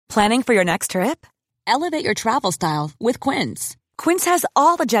Planning for your next trip? Elevate your travel style with Quince. Quince has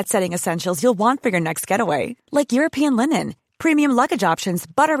all the jet-setting essentials you'll want for your next getaway, like European linen, premium luggage options,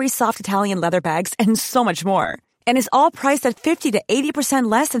 buttery soft Italian leather bags, and so much more. And is all priced at 50 to 80%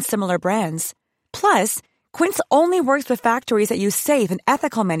 less than similar brands. Plus, Quince only works with factories that use safe and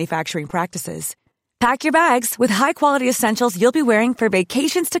ethical manufacturing practices. Pack your bags with high-quality essentials you'll be wearing for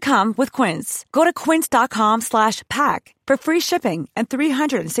vacations to come with Quince. Go to quince.com/pack for free shipping and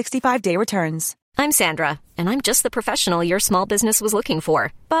 365-day returns. I'm Sandra, and I'm just the professional your small business was looking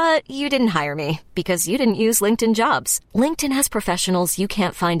for. But you didn't hire me because you didn't use LinkedIn Jobs. LinkedIn has professionals you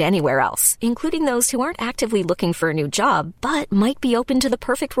can't find anywhere else, including those who aren't actively looking for a new job, but might be open to the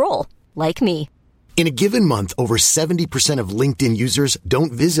perfect role, like me. In a given month, over 70% of LinkedIn users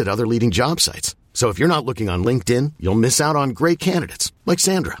don't visit other leading job sites. So if you're not looking on LinkedIn, you'll miss out on great candidates like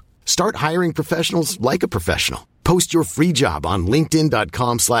Sandra. Start hiring professionals like a professional. Post your free job on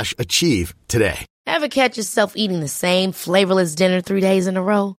linkedin.com/achieve today. Ever catch yourself eating the same flavorless dinner 3 days in a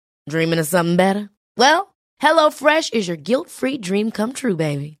row? Dreaming of something better? Well, HelloFresh is your guilt-free dream come true,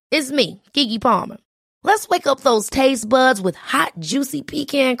 baby. It's me, Keke Palmer. Let's wake up those taste buds with hot, juicy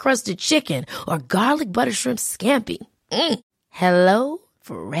pecan-crusted chicken or garlic butter shrimp scampi. Hello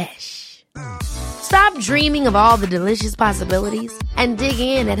Fresh. Stop dreaming of all the delicious possibilities and dig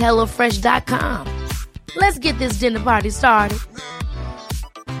in at HelloFresh.com. Let's get this dinner party started.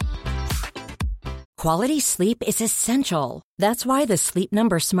 Quality sleep is essential. That's why the Sleep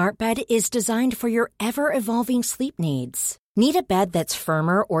Number Smart Bed is designed for your ever-evolving sleep needs. Need a bed that's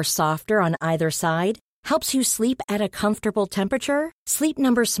firmer or softer on either side? Helps you sleep at a comfortable temperature? Sleep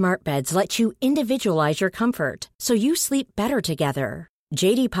Number Smart Beds let you individualize your comfort, so you sleep better together.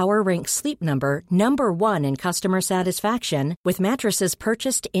 J.D. Power ranks Sleep Number number 1 in customer satisfaction with mattresses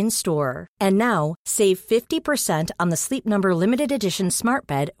purchased in-store. And now, save 50% on the Sleep Number Limited Edition Smart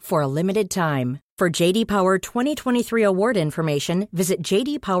Bed for a limited time. For J.D. Power 2023 award information, visit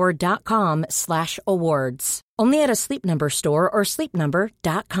jdpower.com/awards. Only at a Sleep Number store or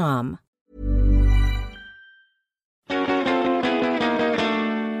sleepnumber.com.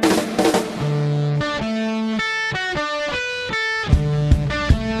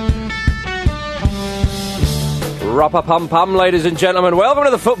 Rapa-pum-pum, ladies and gentlemen. Welcome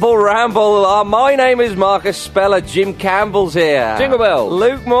to the Football Ramble. My name is Marcus Speller. Jim Campbell's here. Jingle bells.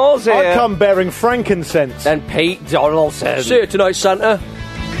 Luke Moore's here. I come bearing frankincense. And Pete Donaldson. See you tonight, Santa.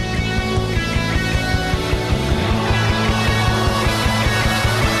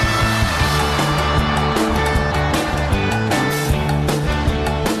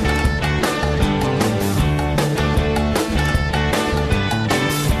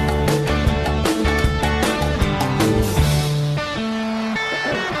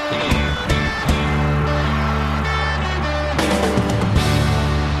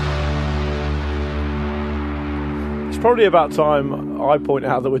 Probably about time I point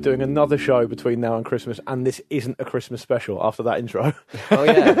out that we're doing another show between now and Christmas, and this isn't a Christmas special after that intro. Oh,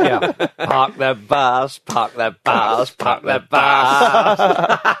 yeah. Yeah. Park the bus, park the bus, park the bus.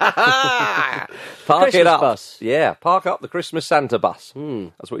 Park Christmas it up. Bus. Yeah, park up the Christmas Santa bus.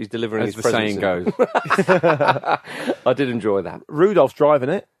 That's what he's delivering As his the presents saying in. goes. I did enjoy that. Rudolph's driving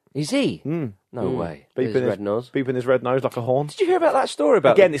it. Is he? No way. His red nose. Beeping his red nose like a horn. Did you hear about that story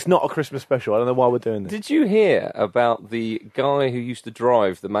about... Again, it's not a Christmas special. I don't know why we're doing this. Did you hear about the guy who used to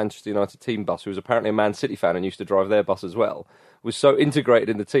drive the Manchester United team bus, who was apparently a Man City fan and used to drive their bus as well, was so integrated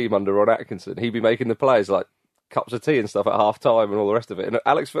in the team under Ron Atkinson, he'd be making the players like cups of tea and stuff at half-time and all the rest of it. And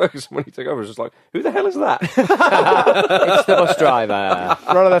Alex Ferguson, when he took over, was just like, who the hell is that? It's the bus driver.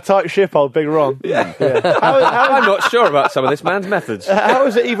 Run of that tight ship, old Big Ron. Yeah. I'm not sure about some of this man's methods. How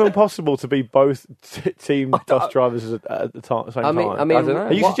is it even possible to be both team bus drivers at the same time? I don't know.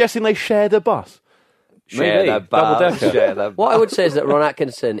 Are you suggesting they shared a bus? Share the bus, share the What I would say is that Ron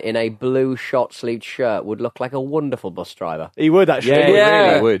Atkinson in a blue short-sleeved shirt would look like a wonderful bus driver. He would, actually. Yeah, He yeah.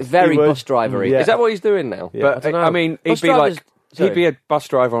 really would. Very He would. bus driver-y. Yeah. Is that what he's doing now? Yeah. But I mean, Bus he'd be drivers- like sorry. he'd be a bus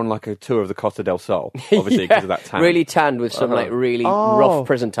driver on like a tour of the Costa del Sol, obviously because of that tan. Really tanned with some like really rough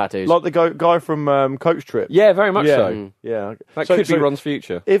prison tattoos. Like the guy from Coach Trip. Yeah, very much Yeah. so. Yeah. That could be Ron's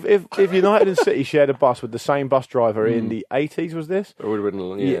future. If United and City shared a bus with the same bus driver in the 80s, was this? It would have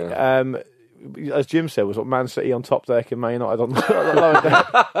been, yeah. as Jim said, was what Man City on top deck and Man United on the lower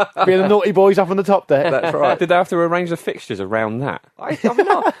deck. Being the naughty boys up on the top deck. That's right. Did they have to arrange the fixtures around that? I'm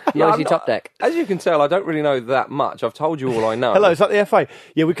not. Noisy top deck. As you can tell, I don't really know that much. I've told you all I know. Hello, is that the FA?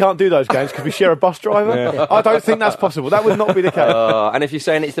 Yeah, we can't do those games because we share a bus driver. I don't think that's possible. That would not be the case. And if you're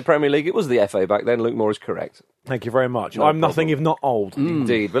saying it's the Premier League, it was the FA back then. Luke Moore is correct. Thank you very much. No I'm problem. nothing if not old.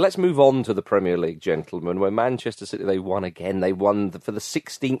 Indeed. But let's move on to the Premier League, gentlemen, where Manchester City, they won again. They won for the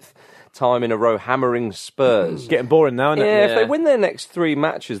 16th time in a row, hammering Spurs. Getting boring now, isn't it? Yeah, if they win their next 3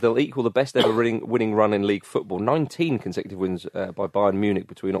 matches, they'll equal the best ever winning run in league football. 19 consecutive wins by Bayern Munich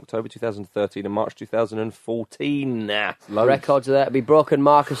between October 2013 and March 2014. Records are there to be broken,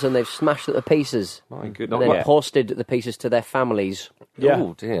 Marcus, and they've smashed at the pieces. My goodness. And then posted the pieces to their families. Yeah.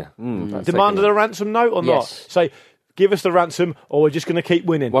 Oh, dear. Demanded a ransom note or not? Yes. Say, give us the ransom or we're just going to keep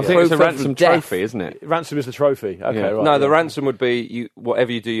winning. Well, I think it's a Proof of ransom death. trophy, isn't it? Ransom is the trophy. Okay, Yeah. right. No, the ransom would be,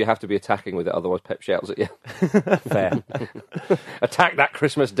 whatever you do, you have to be attacking with it, otherwise Pep shouts at you. Fair. Attack that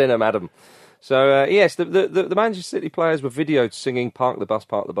Christmas dinner, madam. So, yes, the Manchester City players were videoed singing Park the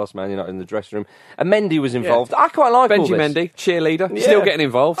Bus, Man United in the dressing room. And Mendy was involved. I quite like all Benji this. Mendy, cheerleader, Yeah. still getting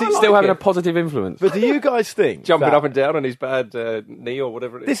involved, I still like having it. a positive influence. But do you guys think Jumping that up and down on his bad knee or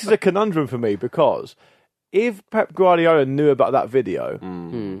whatever it is. this is a conundrum for me because if Pep Guardiola knew about that video,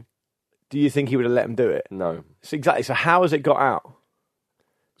 do you think he would have let him do it? No. So exactly. So how has it got out?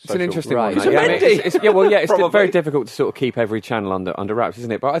 It's an interesting Right. one. It's mate. a I mean, Mendy. it's Probably. very difficult to sort of keep every channel under wraps,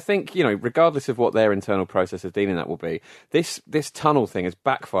 isn't it? But I think, regardless of what their internal process of dealing that will be, this tunnel thing has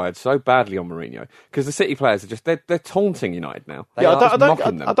backfired so badly on Mourinho because the City players are just they're taunting United now. They are just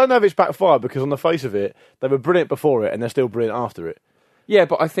mocking them. I don't know if it's backfired because on the face of it, they were brilliant before it and they're still brilliant after it. Yeah,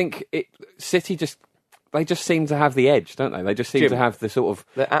 but I think City they just seem to have the edge, don't they? They just seem Jim, to have the sort of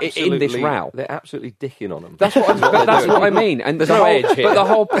They're in this row. They're absolutely dicking on them. That's what I mean. And There's a wedge here. But the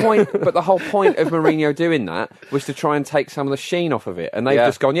whole point of Mourinho doing that was to try and take some of the sheen off of it. And they've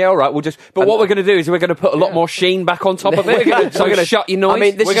just gone, yeah, all right, we'll just. But what we're going to do is we're going to put a lot more sheen back on top of it. We're going to shut your noise. I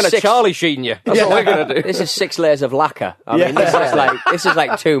mean, this We're is going to six- Charlie Sheen you. That's what we're going to do. This is 6 layers of lacquer. I Yeah. mean, this is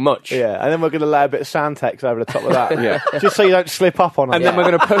like too much. Yeah, and then we're going to lay a bit of Santex over the top of that. Yeah. Just so you don't slip up on them. And then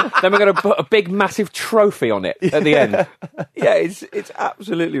we're going to put a big massive trophy on it at the end. Yeah, it's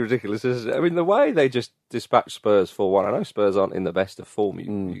absolutely ridiculous, isn't it? I mean, the way they just dispatched Spurs 4-1. I know Spurs aren't in the best of form.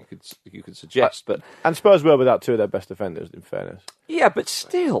 You could suggest, but And Spurs were without 2 of their best defenders, in fairness. yeah, but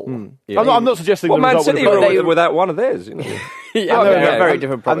still. I'm not suggesting Well, the Man result would City have were been- with, without one of theirs. Yeah, they're and very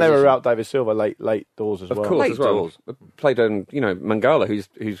different And they were proposition. out David Silva late doors as well. Of course, Late as well. doors. Played on, Mangala, who's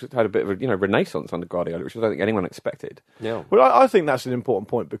had a bit of a renaissance under Guardiola, which I don't think anyone expected. Yeah. Well, I think that's an important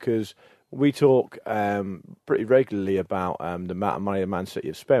point because we talk pretty regularly about the amount of money that Man City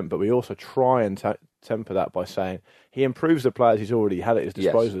have spent, but we also try and temper that by saying he improves the players he's already had at his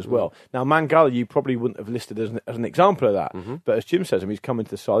disposal as well. Now, Mangala, you probably wouldn't have listed as an example of that, but as Jim says, he's come into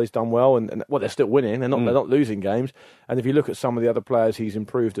the side, he's done well, and they're still winning. They're not losing games. And if you look at some of the other players, he's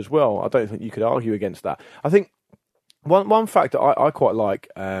improved as well. I don't think you could argue against that. I think one fact that I quite like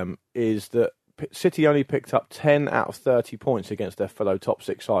is that City only picked up 10 out of 30 points against their fellow top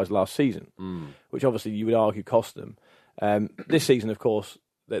 6 sides last season, which obviously you would argue cost them. This season, of course,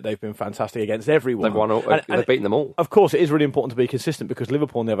 they've been fantastic against everyone. They've won all, they've beaten them all. Of course, it is really important to be consistent because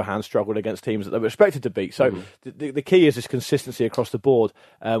Liverpool, on the other hand, struggled against teams that they were expected to beat. So the key is this consistency across the board,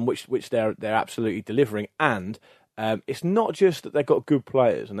 which they're absolutely delivering. And it's not just that they've got good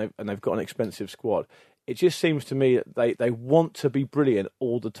players and they've got an expensive squad. It just seems to me that they want to be brilliant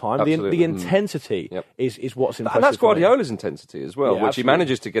all the time. Absolutely. The intensity is what's impressive. And that's for me. Guardiola's intensity as well, Yeah, which he absolutely.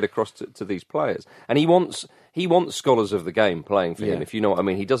 manages to get across to these players. And he wants scholars of the game playing for him, if you know what I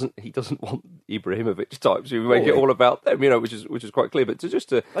mean. He doesn't want Ibrahimovic types who make it all about them, which is quite clear. But they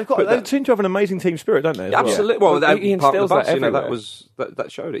seem to have an amazing team spirit, don't they? as well? absolutely. Well, that he part of the instills that bus, everywhere.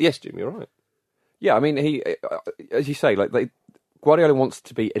 that showed it. Yes, Jim, you're right. Yeah, I mean, he, as you say, Guardiola wants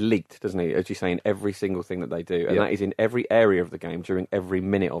to be elite, doesn't he? As you say, in every single thing that they do, and that is in every area of the game during every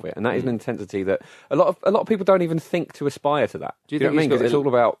minute of it, and that is an intensity that a lot of people don't even think to aspire to that. Do you know think what I mean? he's got Because it's all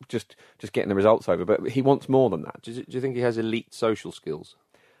about just getting the results over, but he wants more than that. Do you think he has elite social skills?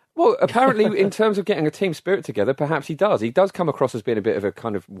 Well, apparently, in terms of getting a team spirit together, perhaps he does. He does come across as being a bit of a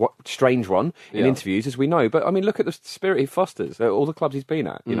kind of strange one in interviews, as we know. But, I mean, look at the spirit he fosters at all the clubs he's been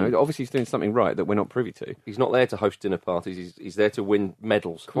at. You know, obviously he's doing something right that we're not privy to. He's not there to host dinner parties. He's there to win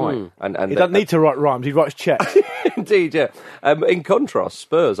medals. Quite. And He doesn't need to write rhymes. He writes checks. Indeed, yeah. In contrast,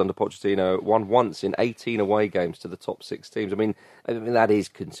 Spurs under Pochettino won once in 18 away games to the top 6 teams. I mean that is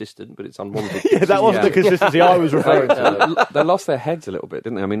consistent, but it's unwanted. That wasn't the consistency I was referring to. They lost their heads a little bit,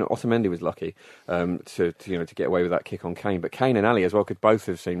 didn't they? I mean, mean, Otamendi was lucky to get away with that kick on Kane, but Kane and Ali as well could both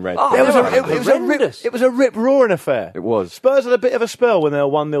have seen red. It was a rip-roaring affair. It was. Spurs had a bit of a spell when they were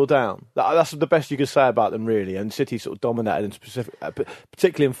 1-0 down. That's the best you could say about them, really. And City sort of dominated, in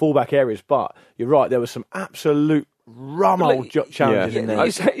particularly in fullback areas. But you're right, there was some absolute rum-old challenges in there.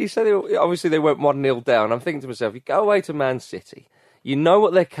 You said obviously they went 1-0 down. I'm thinking to myself, you go away to Man City, you know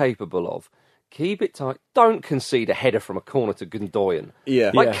what they're capable of. Keep it tight. Don't concede a header from a corner to Gundogan.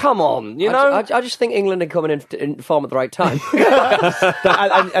 Yeah. Come on, you know. I just think England are coming in form at the right time.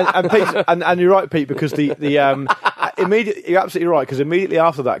 and you're right, Pete, because immediately, you're absolutely right, because immediately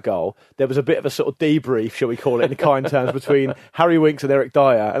after that goal, there was a bit of a sort of debrief, shall we call it, in kind terms, between Harry Winks and Eric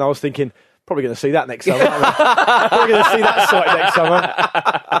Dyer, and I was thinking, probably going to see that next summer. Probably going to see that sight next summer.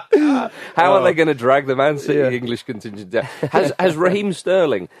 How are they going to drag the Man City English contingent down? Has Raheem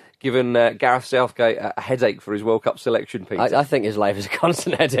Sterling given Gareth Southgate a headache for his World Cup selection, Peter? I think his life is a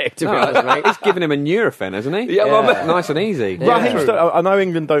constant headache, to be honest, mate. He's given him a Nurofen, hasn't he? Yeah. Nice and easy. Raheem Sterling, I know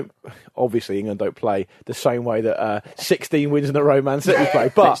England don't play the same way that 16 wins in a row Man City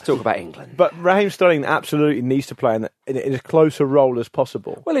play. But let's talk about England. But Raheem Sterling absolutely needs to play in as close a role as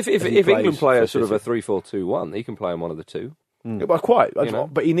possible. Well, if England play a sort of a 3-4-2-1, he can play on one of the two. Well, quite.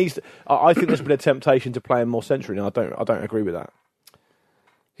 But he needs to, I think there's been a temptation to play him more centrally, and I don't agree with that.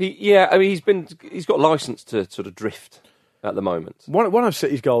 He's got licence to sort of drift at the moment. One of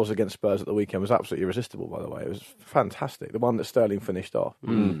City's goals against Spurs at the weekend was absolutely irresistible, by the way. It was fantastic. The one that Sterling finished off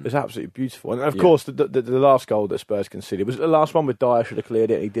was absolutely beautiful. And, of course, the last goal that Spurs conceded was the last one with Dyer, should have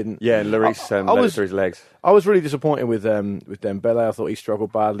cleared it, and he didn't. Yeah, and Lloris let it through his legs. I was really disappointed with Dembele. I thought he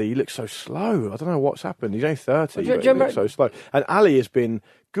struggled badly. He looked so slow. I don't know what's happened. He's only 30, but he looked so slow. And Ali has been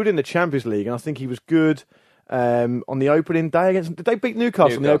good in the Champions League, and I think he was good on the opening day against. Did they beat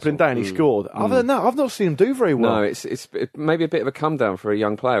Newcastle on the opening day and he scored? Other than that, I've not seen him do very well. No, it's maybe a bit of a come down for a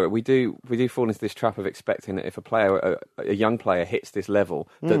young player. We do fall into this trap of expecting that if a young player hits this level,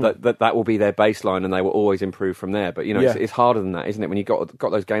 that will be their baseline and they will always improve from there. But it's harder than that, isn't it? When you've got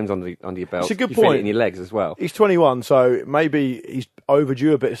those games under your belt, it's a good you point. feel it in your legs as well. He's 21, so maybe he's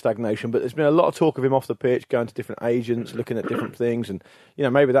overdue a bit of stagnation. But there's been a lot of talk of him off the pitch, going to different agents, looking at different things, and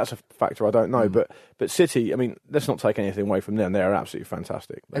maybe that's a factor. I don't know, but City. I mean, let's not take anything away from them. They're absolutely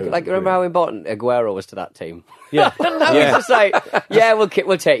fantastic. Remember how important Aguero was to that team? Yeah. Used to say,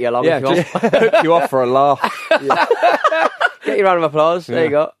 we'll take you along if you want. Hook you off for a laugh. Get your round of applause. There you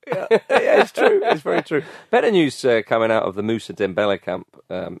go. Yeah, it's true. It's very true. Better news coming out of the Moussa Dembele camp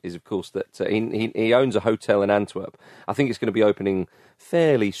is, of course, that he owns a hotel in Antwerp. I think it's going to be opening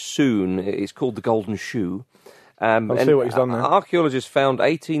fairly soon. It's called the Golden Shoe. I'll see what he's done there. Archaeologists found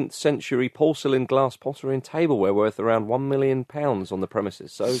 18th century porcelain, glass pottery and tableware worth around £1 million on the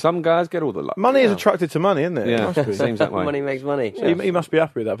premises. So some guys get all the luck. Money is attracted to money, isn't it? Yeah, it must be. Seems that way. Money makes money. So he must be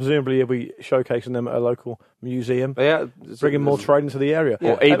happy with that. Presumably he'll be showcasing them at a local museum, bringing more trade into the area.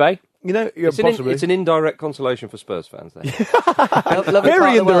 Or eBay. It's an indirect consolation for Spurs fans there.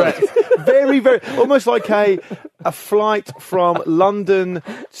 Very indirect. Very, very, almost like a flight from London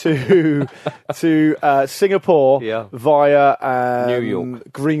to Singapore via New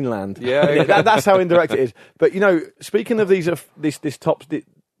York, Greenland. Yeah, that's how indirect it is. But speaking of this top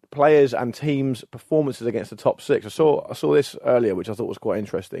players and teams' performances against the top six, I saw this earlier, which I thought was quite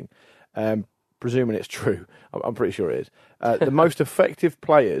interesting. Presuming it's true, I'm pretty sure it is. The most effective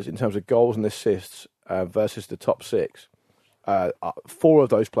players in terms of goals and assists versus the top six. 4 of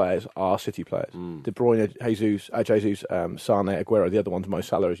those players are City players. De Bruyne, Jesus, Sane, Aguero. The other one's Mo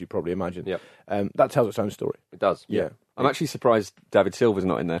Salah, as you probably imagine. Yep. That tells its own story. It does. Yeah. I'm actually surprised David Silva's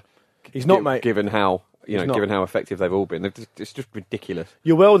not in there. He's not, mate. Given how effective they've all been, it's just ridiculous.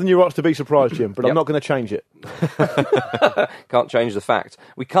 You're well within your rights to be surprised, Jim, but I'm not going to change it. Can't change the fact.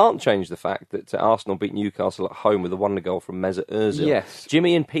 We can't change the fact that Arsenal beat Newcastle at home with a 1-0 goal from Mesut Ozil. Yes.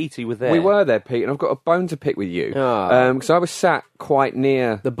 Jimmy and Petey were there. We were there, Pete, and I've got a bone to pick with you. Because I was sat quite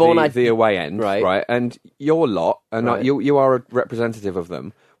near the away end, right? And your lot, and you are a representative of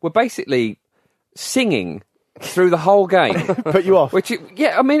them, were basically singing through the whole game. Put you off.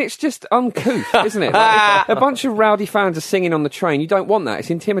 It's just uncouth, isn't it? Like, a bunch of rowdy fans are singing on the train. You don't want that. It's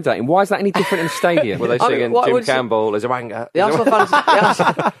intimidating. Why is that any different in a stadium? Were they singing Jim Campbell as a wanger? The Arsenal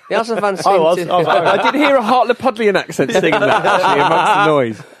fans seem to... I did hear a Hartlepoolian accent singing that, actually, amongst the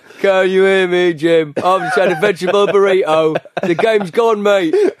noise. Can you hear me, Jim? I've just had a vegetable burrito. The game's gone,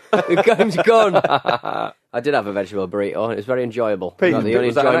 mate. The game's gone. I did have a vegetable burrito, and it was very enjoyable. Pete, the only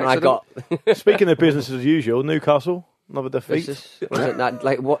enjoyment I got. Speaking of business as usual, Newcastle, another defeat. Was it that,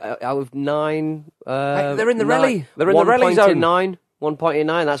 out of 9? They're in the rally. They're in the rally zone. 9.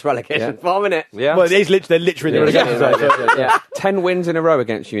 1.9, that's relegation form, isn't it? Yeah. Well, they're literally in the relegation zone. So- 10 wins in a row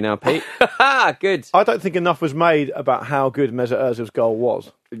against you now, Pete. Good. I don't think enough was made about how good Mesut Ozil's goal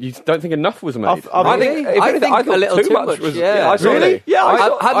was. You don't think enough was made? I think I thought a little too much was. yeah. I saw Really? it.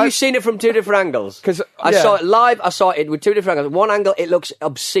 Yeah. Have you seen it from two different angles? Because I saw it live, I saw it with two different angles. One angle, it looks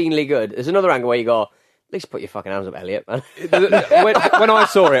obscenely good. There's another angle where you go, at least put your fucking hands up, Elliot, man. when I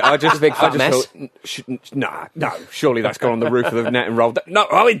saw it, I just big fat mess. thought, no, surely that's gone on the roof of the net and rolled. No,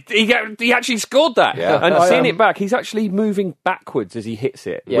 he actually scored that. Yeah. And seeing it back, he's actually moving backwards as he hits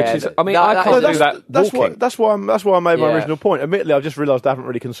it. Yeah, which is, I mean, that- I that can't is- do that walking. That's why I made my Yeah. original point. Admittedly, I've just realised I haven't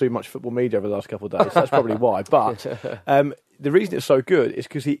really consumed much football media over the last couple of days. So that's probably why. But the reason it's so good is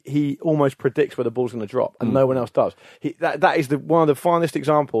because he almost predicts where the ball's going to drop, and no one else does. That is one of the finest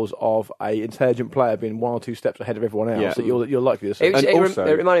examples of a intelligent player being one or two steps ahead of everyone else Yeah. that you're likely to see. It also-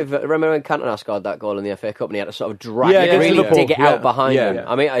 reminded me of, remember when Cantona scored that goal in the FA Cup and he had to sort of drag Yeah, it, against really Liverpool. dig it Yeah. out behind Yeah. him.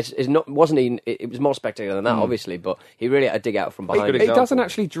 I mean, it was more spectacular than that, obviously, but he really had to dig it out from behind good him. He example. doesn't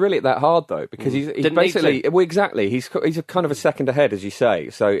actually drill it that hard though, because he's Didn't basically need to. well, exactly. He's a kind of a second ahead, as you say.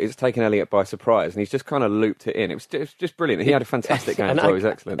 So it's taken Elliot by surprise, and he's just kind of looped it in. It was just brilliant. He had a fantastic game. So it was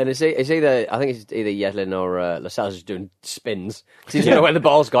excellent. And it's either, I think it's either Yedlin or Lascelles just doing spins. 'Cause he doesn't know where the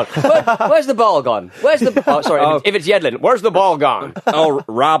ball's gone. Where's the ball gone? If it's Yedlin, where's the ball gone? Oh,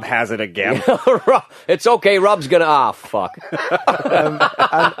 Rob has it again. It's okay, Rob's gonna, fuck. And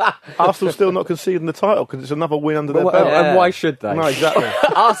Arsenal still not conceding the title because it's another win under their belt. And why should they? No, exactly.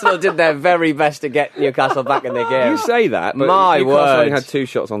 Arsenal did their very best to get Newcastle back in the game. You say that, but My Newcastle only word. had 2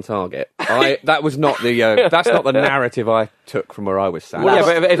 shots on target. That was not the that's not the narrative I took from where I was sat. Well, yeah,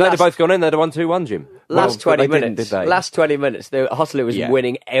 but if they'd have both gone in, they'd have won 2-1, Jim. Last Well, 20 they didn't, minutes. did they? Last 20 minutes, Hosler was Yeah.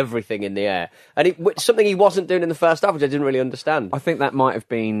 winning everything in the air. And something he wasn't doing in the first half, which I didn't really understand. I think that might have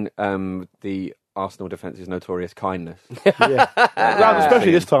been the Arsenal defence's notorious kindness.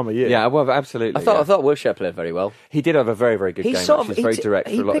 Especially this time of year. Yeah, well, absolutely. I thought Wilshere played very well. he did have a very, very good game. sort of- He's very direct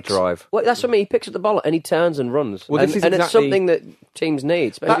for a lot of drive. Well, that's what I mean. He picks up the ball and he turns and runs. Well, this is and it's exactly- something that teams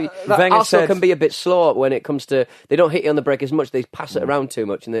need. Especially Wenger Arsenal said- can be a bit slow when it comes to, they don't hit you on the break as much. They pass it around too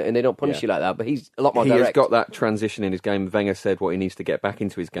much and they don't punish you like that. But he's a lot more He direct. has got that transition in his game. Wenger said what he needs to get back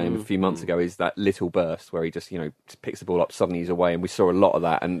into his game a few months ago is that little burst where he just picks the ball up, suddenly he's away, and we saw a lot of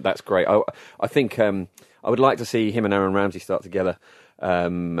that, and that's great. I think I would like to see him and Aaron Ramsey start together.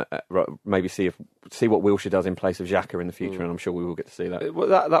 Maybe see what Wilshere does in place of Xhaka in the future, and I'm sure we will get to see that. Well,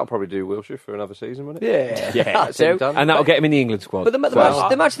 that'll probably do Wilshere for another season, won't it? Yeah. That's it. Done. And that'll get him in the England squad. But the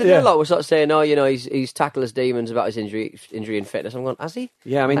match they did yeah. a lot was sort of saying, he's tackled his demons about his injury and fitness. I'm going, has he?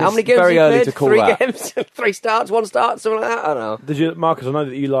 Yeah, I mean, how it's many games very has he early played? to call 3 that. games, 3 starts, 1 start, something like that. I don't know. Did you, Marcus? I know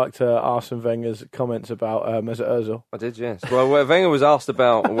that you liked Arsene Wenger's comments about Mesut Ozil. I did, yes. Well, Wenger was asked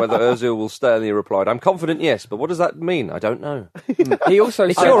about whether Ozil will stay, and he replied, "I'm confident, yes, but what does that mean? I don't know." He also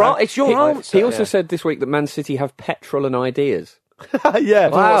It's said, your answer. He also said this week that Man City have petrol and ideas. Yeah,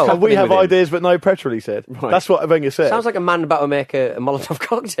 Wow. And we happening have with him? ideas, but no petrol. He said. Right. That's what Wenger said. Sounds like a man about to make a Molotov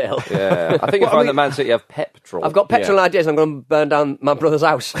cocktail. Yeah, I think you find that Man City have petrol. I've got petrol ideas. I'm going to burn down my brother's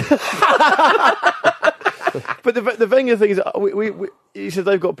house. But the Wenger thing is, he said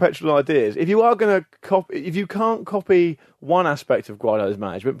they've got petrol ideas. If you are going to copy, if you can't copy one aspect of Guardiola's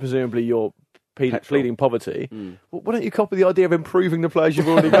management, presumably you're pleading poverty. Well, why don't you copy the idea of improving the players you've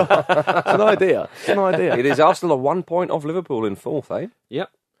already got? It's an idea. It's an idea. It is Arsenal are 1 point off Liverpool in 4th, eh? Yep.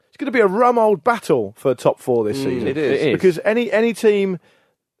 It's going to be a rum old battle for top 4 this season. it is. It is. Because any team,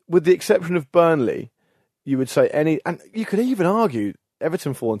 with the exception of Burnley, you would say and you could even argue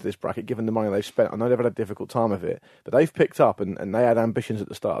Everton fall into this bracket given the money they've spent. I know they've had a difficult time of it, but they've picked up and they had ambitions at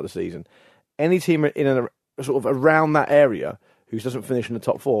the start of the season. Any team in a sort of around that area who doesn't finish in the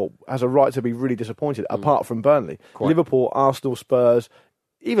top 4 has a right to be really disappointed, apart from Burnley. Liverpool, Arsenal, Spurs,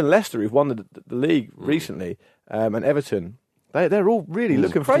 even Leicester, who've won the league recently, and Everton. They're all really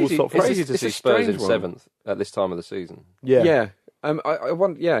looking towards top 4. Crazy to It's see a Spurs in strange 7th at this time of the season. Yeah. I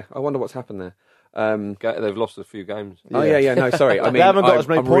wonder what's happened there. They've lost a few games. Oh yeah, no, sorry. I mean, They haven't got as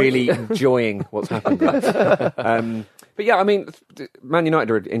many I'm points. really enjoying what's happened there. But yeah, I mean, Man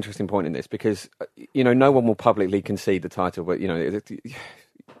United are an interesting point in this because no one will publicly concede the title, but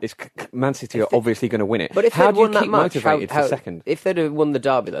it's Man City are obviously going to win it. But if how they'd do you won that keep match, motivated for second? If they'd have won the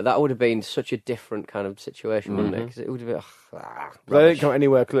derby, that would have been such a different kind of situation, wouldn't it? Because it would have been. They didn't come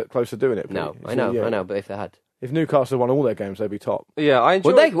anywhere close to doing it. No, So, I know, yeah. But if they had. If Newcastle won all their games, they'd be top. Yeah, I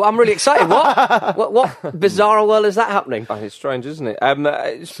enjoy. Would they? Well, I'm really excited. What bizarre world is that happening? Oh, it's strange, isn't it?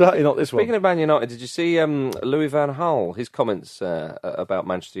 Certainly not this one. Speaking of Man United, did you see Louis van Gaal, his comments about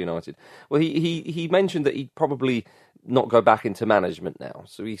Manchester United? Well, he mentioned that he'd probably not go back into management now.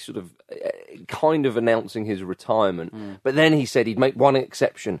 So he sort of kind of announcing his retirement. But then he said he'd make one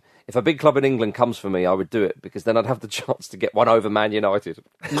exception. If a big club in England comes for me, I would do it, because then I'd have the chance to get one over Man United.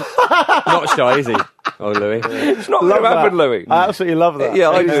 Not shy, is he? Oh, Louis. It's not going to happen, Louis. I absolutely love that.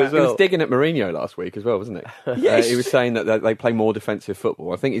 Yeah, I He do as was well. digging at Mourinho last week as well, wasn't he? Yes. He was saying that they play more defensive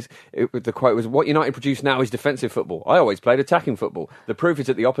football. I think the quote was, "What United produce now is defensive football. I always played attacking football. The proof is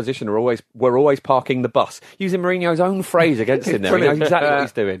that the opposition were always parking the bus." Using Mourinho's own phrase against him there. He knows exactly what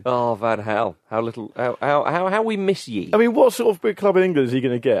he's doing. Oh, Van Gaal. How we miss ye. I mean, what sort of big club in England is he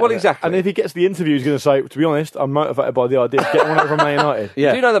going to get? Well, exactly. And if he gets the interview, he's going to say, to be honest, I'm motivated by the idea of getting one over Man United.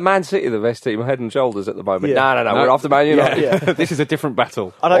 Yeah. Do you know that Man City are the best team head and shoulders at the moment? Yeah. No, we're after Man United. Yeah. This is a different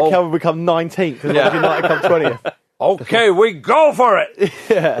battle. I don't care if we become 19th, as long as United come 20th. Okay, we go for it.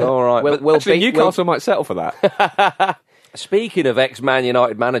 All right. We'll Actually, beat- Newcastle might settle for that. Speaking of ex-Man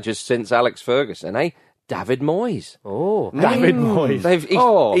United managers since Alex Ferguson, David Moyes. Oh, David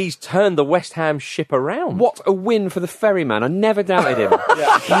Moyes. He's turned the West Ham ship around. What a win for the ferryman. I never doubted him.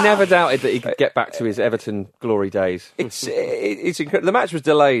 Never doubted that he could get back to his Everton glory days. It's incredible. The match was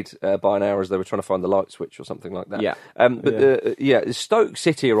delayed by an hour as they were trying to find the light switch or something like that. Yeah. Stoke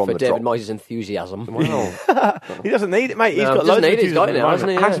City are on for the David drop. Moyes' enthusiasm. Wow. He doesn't need it, mate. He's No, got doesn't loads of need it. He's got it now, enthusiasm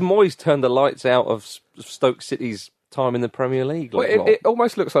hasn't he? Has Moyes turned the lights out of Stoke City's time in the Premier League? Well, it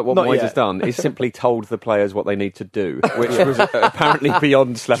almost looks like what Not Moyes yet. has done is simply told the players what they need to do, which was apparently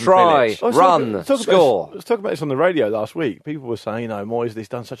beyond Slaven Try. Bilic. Run, score. I was talking about this on the radio last week. People were saying, Moyes, he's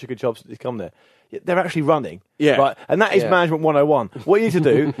done such a good job since he's come there. Yeah, they're actually running. Yeah. Right? And that is Yeah. management 101. What you need to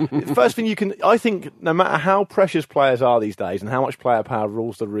do, the first thing you can, I think, no matter how precious players are these days and how much player power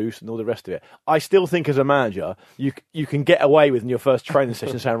rules the roost and all the rest of it, I still think as a manager, you can get away with in your first training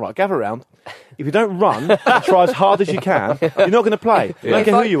session saying, right, gather around. If you don't run and try as hard as you can, you're not going to play. No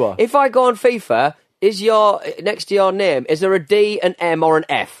matter who you are. If I go on FIFA, is your next to your name, is there a D, an M, or an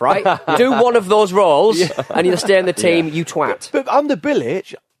F? Right? Do one of those roles, and you'll stay in the team. You twat. But under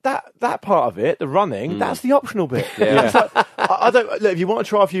Bilic, that part of it, the running, that's the optional bit. It's like, I don't look, if you want to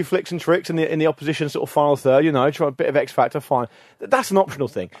try a few flicks and tricks in the opposition sort of final third, try a bit of X factor, fine. That's an optional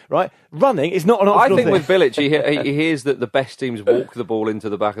thing, right? Running is not an I optional think thing. with Bilic, he hears that the best teams walk the ball into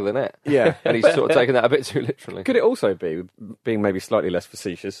the back of the net. Yeah. And he's sort of taken that a bit too literally. Could it also be, being maybe slightly less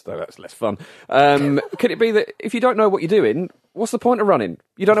facetious, though that's less fun, could it be that if you don't know what you're doing, what's the point of running?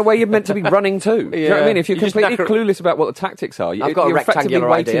 You don't know where you're meant to be running to. Do you know what I mean? If you're You just completely knacker- clueless about what the tactics are, I've got a you're effectively rectangular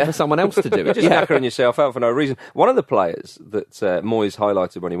waiting idea. for someone else to do You're it. just knackering yourself out for no reason. One of the players that Moyes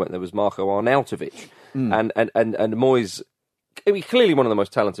highlighted when he went there was Marko Arnautovic. And Moyes, clearly one of the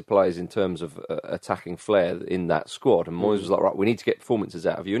most talented players in terms of attacking flair in that squad. And Moyes was like, right, we need to get performances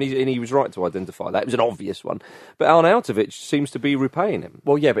out of you. And he was right to identify that. It was an obvious one. But Arnautovic seems to be repaying him.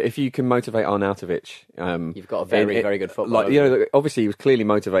 Well, yeah, but if you can motivate Arnautovic... You've got a very, very good footballer. Obviously, he was clearly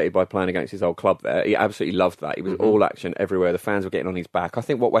motivated by playing against his old club there. He absolutely loved that. He was all action everywhere. The fans were getting on his back. I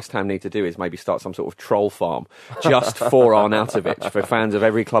think what West Ham need to do is maybe start some sort of troll farm just for Arnautovic, for fans of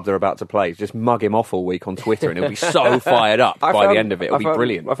every club they're about to play. Just mug him off all week on Twitter and he'll be so fired up by the end of it. It'll be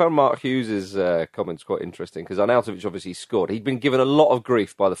brilliant. I found Mark Hughes' comments quite interesting because Arnautovic obviously scored. He'd been given a lot of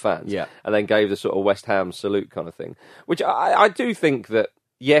grief by the fans and then gave the sort of West Ham salute kind of thing, which I do think that,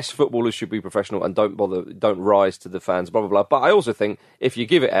 yes, footballers should be professional and don't rise to the fans, blah, blah, blah. But I also think if you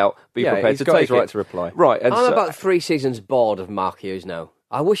give it out, be prepared to got take his right it. to reply. Right. And I'm about 3 seasons bored of Mark Hughes now.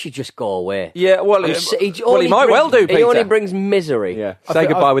 I wish he'd just go away. Yeah, well, He might well do, Peter. He only brings misery. Yeah. Say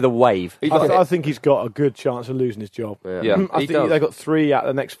goodbye with a wave. I think he's got a good chance of losing his job. Yeah, I he think does. they've got 3 out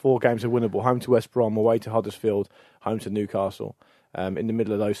of the next 4 games are winnable. Home to West Brom, away to Huddersfield, home to Newcastle. In the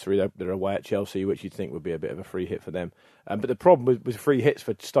middle of those 3, they're away at Chelsea, which you'd think would be a bit of a free hit for them. But the problem with free hits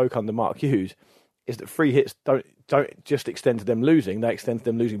for Stoke under Mark Hughes is that free hits don't just extend to them losing; they extend to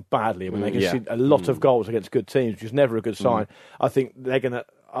them losing badly. When they can see a lot of goals against good teams, which is never a good sign. I think they're going to,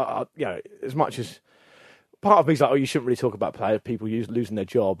 as much as part of me's like, you shouldn't really talk about people losing their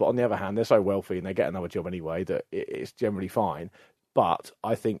job, but on the other hand, they're so wealthy and they get another job anyway that it's generally fine. But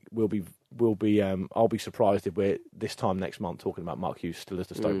I think I'll be surprised if we're this time next month talking about Mark Hughes still as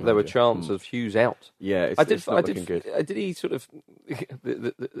the Stoke manager. There were chances of Hughes out. Yeah, it's not looking good. Did he sort of...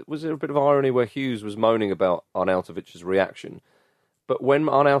 was there a bit of irony where Hughes was moaning about Arnautovic's reaction? But when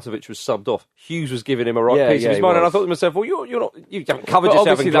Arnautovic was subbed off, Hughes was giving him a piece of his mind, and I thought to myself, well, you haven't covered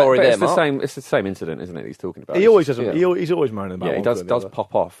yourself in glory there, Mark. It's the same incident, isn't it? He's talking about. He always does. He's always moaning about. Yeah, he does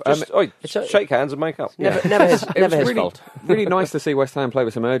pop off. Just shake hands and make up. Never his fault. Really nice to see West Ham play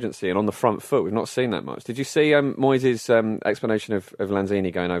with some urgency and on the front foot. We've not seen that much. Did you see Moyes' explanation of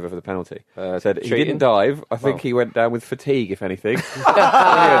Lanzini going over for the penalty? Said he cheating? didn't dive. I think he went down with fatigue, if anything.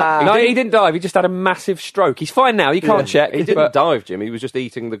 No, he didn't dive. He just had a massive stroke. He's fine now. You can't check. He didn't dive, Jim. him, he was just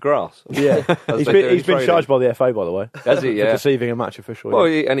eating the grass. Yeah, he's been charged by the FA, by the way. Has he? Yeah. For deceiving a match official. Well,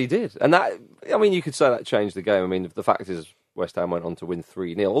 and he did. And that, I mean, you could say that changed the game. I mean, the fact is, West Ham went on to win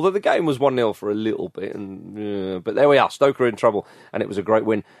 3-0, although the game was 1-0 for a little bit. But there we are, Stoke are in trouble, and it was a great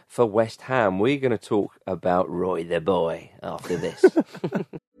win for West Ham. We're going to talk about Roy the Boy after this.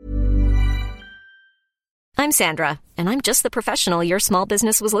 I'm Sandra, and I'm just the professional your small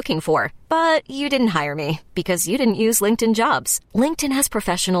business was looking for. But you didn't hire me because you didn't use LinkedIn Jobs. LinkedIn has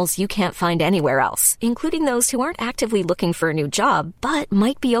professionals you can't find anywhere else, including those who aren't actively looking for a new job, but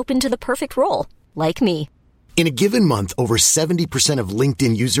might be open to the perfect role, like me. In a given month, over 70% of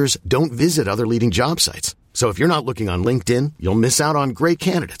LinkedIn users don't visit other leading job sites. So if you're not looking on LinkedIn, you'll miss out on great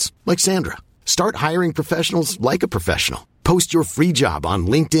candidates like Sandra. Start hiring professionals like a professional. Post your free job on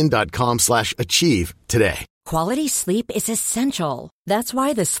linkedin.com/achieve today. Quality sleep is essential. That's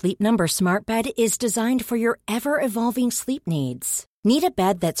why the Sleep Number Smart Bed is designed for your ever-evolving sleep needs. Need a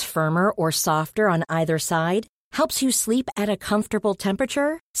bed that's firmer or softer on either side? Helps you sleep at a comfortable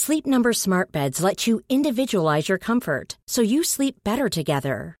temperature? Sleep Number Smart Beds let you individualize your comfort, so you sleep better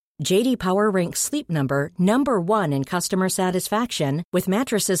together. J.D. Power ranks Sleep Number number 1 in customer satisfaction with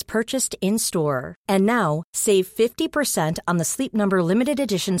mattresses purchased in-store. And now, save 50% on the Sleep Number Limited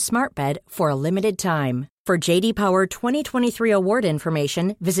Edition Smart Bed for a limited time. For J.D. Power 2023 award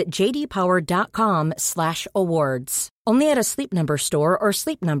information, visit jdpower.com/awards. Only at a Sleep Number store or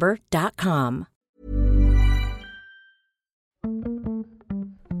sleepnumber.com.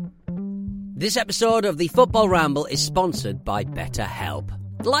 This episode of the Football Ramble is sponsored by BetterHelp.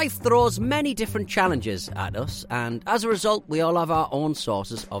 Life throws many different challenges at us, and as a result, we all have our own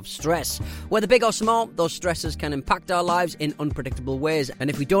sources of stress. Whether big or small, those stresses can impact our lives in unpredictable ways,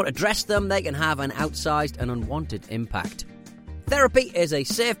 and if we don't address them, they can have an outsized and unwanted impact. Therapy is a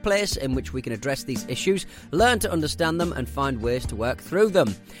safe place in which we can address these issues, learn to understand them, and find ways to work through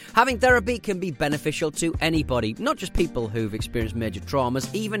them. Having therapy can be beneficial to anybody, not just people who've experienced major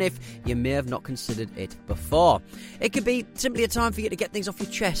traumas, even if you may have not considered it before. It could be simply a time for you to get things off your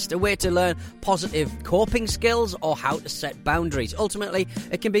chest, a way to learn positive coping skills, or how to set boundaries. Ultimately,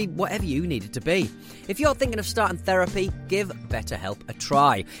 it can be whatever you need it to be. If you're thinking of starting therapy, give BetterHelp a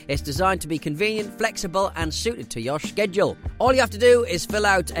try. It's designed to be convenient, flexible, and suited to your schedule. All you have to do is fill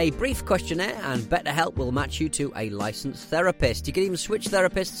out a brief questionnaire, and BetterHelp will match you to a licensed therapist. You can even switch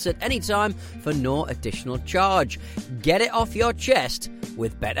therapists at any time for no additional charge. Get it off your chest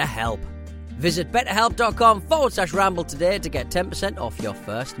with BetterHelp. Visit betterhelp.com/ramble today to get 10% off your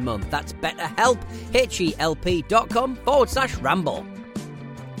first month. That's BetterHelp, HELP.com/ramble.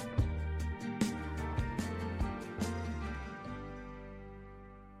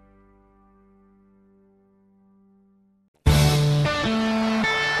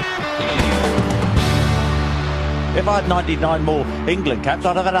 If I had 99 more England caps,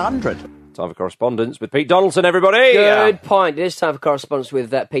 I'd have had 100. Time for correspondence with Pete Donaldson, everybody. Good point. It is time for correspondence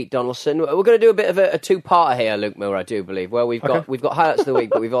with Pete Donaldson. We're going to do a bit of a two-parter here, Luke Miller, I do believe. Well, we've got highlights of the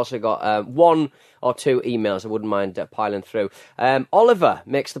week, but we've also got one or two emails I wouldn't mind piling through. Oliver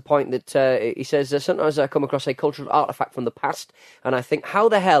makes the point that he says, sometimes I come across a cultural artefact from the past, and I think, how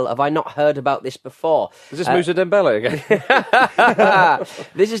the hell have I not heard about this before? Is this Moussa Dembele again?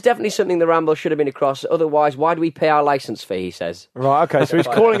 This is definitely something the Ramble should have been across. Otherwise, why do we pay our licence fee, he says. Right, okay, so he's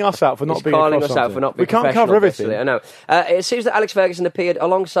calling us out for not being across something. We can't cover everything. I know. It seems that Alex Ferguson appeared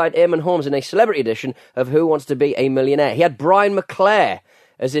alongside Eamon Holmes in a celebrity edition of Who Wants to Be a Millionaire. He had Brian McClare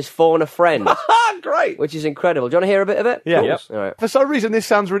as his fauna friend. Great. Which is incredible. Do you want to hear a bit of it? Yeah. Yep. All right. For some reason, this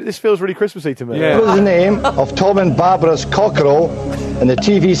feels really Christmassy to me. Yeah. What was the name of Tom and Barbara's cockerel in the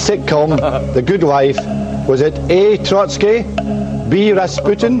TV sitcom The Good Wife? Was it A. Trotsky, B.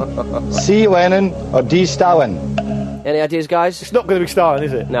 Rasputin, C. Lenin, or D. Stalin? Any ideas, guys? It's not going to be Stalin,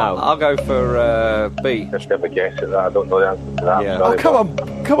 is it? No. I'll go for B. Just have a guess at that. I don't know the answer to that. Yeah. Oh, come on,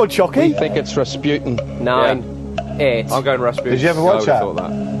 Chocky. I think it's Rasputin. 9, 8. I'm going Rasputin. Did you ever watch that?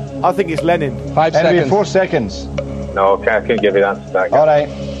 I think it's Lenin. 5 seconds. 4 seconds. No, I can't give you the answer to that. All right.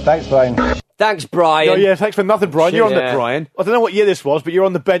 Thanks, Brian. Thanks, Brian. Oh, yeah, thanks for nothing, Brian. You're on Yeah. the Brian. I don't know what year this was, but you're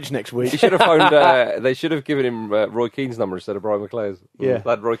on the bench next week. He should have phoned. They should have given him Roy Keane's number instead of Brian McClare's. Yeah.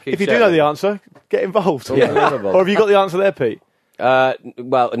 Glad Roy Keane. If you do know the answer, get involved. Yeah. Or have you got the answer there, Pete?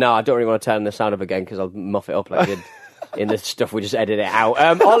 Well, no, I don't really want to turn the sound up again because I'll muff it up like I did in the stuff we just edited it out.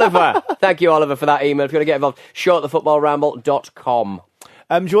 Oliver, thank you, Oliver, for that email. If you want to get involved, shortthefootballramble.com.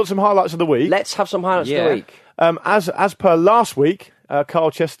 Do you want some highlights of the week? Let's have some highlights of the week. As per last week,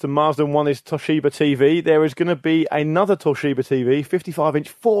 Carl Chesterton Marsden won his Toshiba TV. There is going to be another Toshiba TV,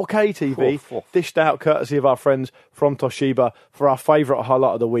 55-inch 4K TV, dished out courtesy of our friends from Toshiba for our favourite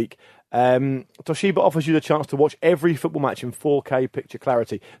highlight of the week. Toshiba offers you the chance to watch every football match in 4K picture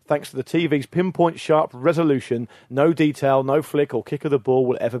clarity. Thanks to the TV's pinpoint sharp resolution, no detail, no flick or kick of the ball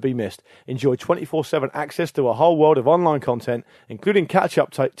will ever be missed. Enjoy 24/7 access to a whole world of online content, including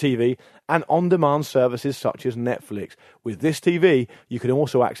catch-up TV and on-demand services such as Netflix. With this TV, you can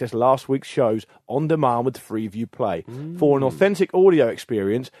also access last week's shows on demand with Freeview Play. For an authentic audio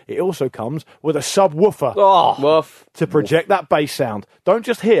experience, it also comes with a subwoofer to project that bass sound. Don't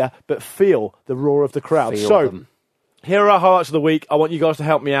just hear, but feel the roar of the crowd. Here are our highlights of the week. I want you guys to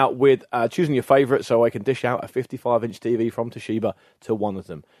help me out with choosing your favourite so I can dish out a 55-inch TV from Toshiba to one of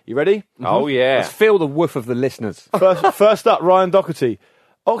them. You ready? Mm-hmm. Oh, yeah. Let's feel the woof of the listeners. First up, Ryan Doherty.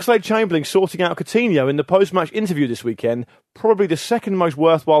 Oxlade-Chamberlain sorting out Coutinho in the post-match interview this weekend. Probably the second most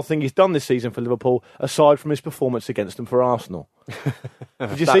worthwhile thing he's done this season for Liverpool, aside from his performance against them for Arsenal.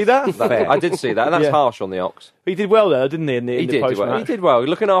 Did you see that? I did see that. That's harsh on the Ox. He did well there, didn't he? He did well. He did well.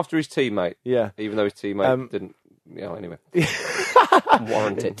 Looking after his teammate. Yeah. Even though his teammate didn't. Yeah, anyway.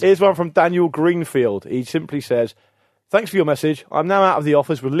 Warranted. Here's one from Daniel Greenfield. He simply says, "Thanks for your message. I'm now out of the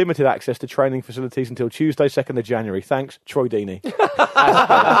office with limited access to training facilities until Tuesday, 2nd of January. Thanks, Troy Deeney."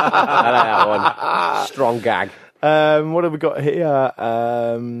 I like that one. Strong gag. What have we got here?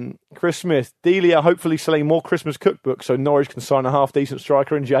 Chris Smith. Delia hopefully selling more Christmas cookbooks so Norwich can sign a half-decent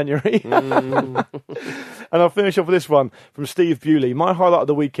striker in January. And I'll finish off with this one from Steve Bewley. "My highlight of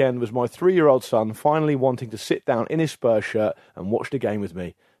the weekend was my 3-year-old son finally wanting to sit down in his Spurs shirt and watch the game with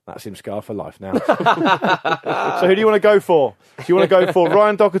me. That's him scarred for life now." So who do you want to go for? Do you want to go for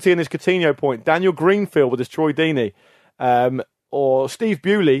Ryan Doherty and his Coutinho point, Daniel Greenfield with his Troy Deeney, or Steve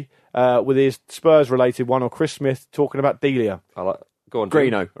Bewley with his Spurs-related one, or Chris Smith talking about Delia? Go on,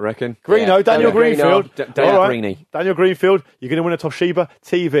 Greeno, I reckon. Greeno, Daniel Greenfield. Greeny. Daniel Greenfield, you're going to win a Toshiba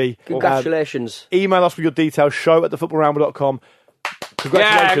TV. Congratulations. Email us with your details, show@thefootballramble.com.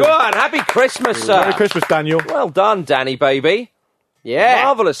 Congratulations. Yeah, go on. Happy Christmas, sir. Merry Christmas, Daniel. Well done, Danny, baby. Yeah.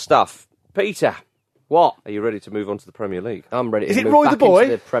 Marvellous stuff. Peter, what? Are you ready to move on to the Premier League? I'm ready to Is it move Roy back the Boy?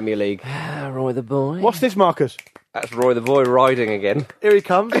 into the Premier League. Roy the Boy. What's this, Marcus? That's Roy the Boy riding again. Here he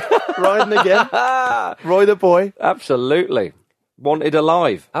comes, riding again. Roy the Boy. Absolutely. Wanted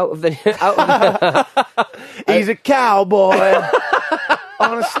alive. Out of the He's a cowboy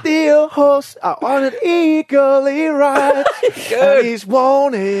on a steel horse, on an eagle he rides. And he's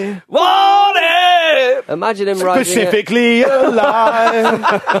wanted. Imagine him riding Specifically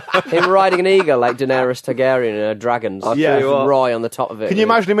alive. him riding an eagle like Daenerys Targaryen and her dragons. Yeah. With Roy on the top of it. Can you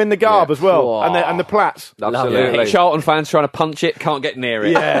imagine him in the garb as well? Whoa. And the plaits. Absolutely. Yeah. Charlton fans trying to punch it, can't get near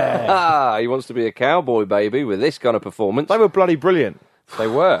it. Yeah. He wants to be a cowboy, baby, with this kind of performance. They were bloody brilliant. They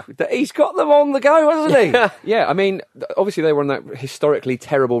were. He's got them on the go, hasn't he? Yeah, I mean, obviously they were on that historically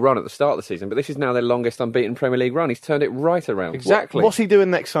terrible run at the start of the season, but this is now their longest unbeaten Premier League run. He's turned it right around. Exactly. What's he doing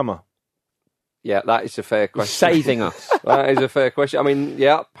next summer? Yeah, that is a fair question. Saving us. That is a fair question. I mean,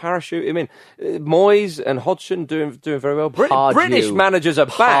 yeah, parachute him in. Moyes and Hodgson doing very well. British managers are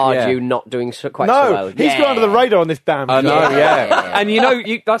back. Pardew not doing quite No, so well. he's gone under the radar on this damn show. I know, yeah. And you know,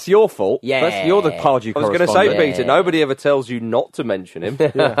 that's your fault. Yeah. You're the Pardew I was going to say, Peter, nobody ever tells you not to mention him.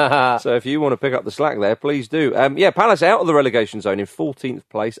 So if you want to pick up the slack there, please do. Palace out of the relegation zone in 14th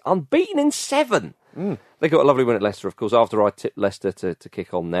place, unbeaten in 7. They got a lovely win at Leicester, of course, after I tipped Leicester to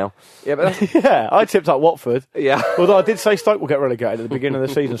kick on now. Yeah, but Yeah, I tipped up Watford. Yeah. Although I did say Stoke will get relegated at the beginning of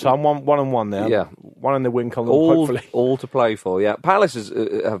the season, so I'm 1-1 now. Yeah. One in the win column, hopefully. All to play for, yeah. Palace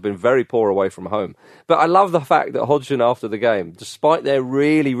have been very poor away from home. But I love the fact that Hodgson, after the game, despite their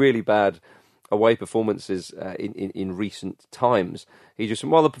really, really bad away performances in recent times, he just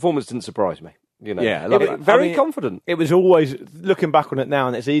said, well, the performance didn't surprise me. You know, yeah, I love it. Very confident. It was always, looking back on it now,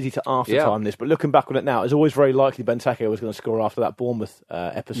 and it's easy to after time this, but looking back on it now, it was always very likely Benteke was going to score after that Bournemouth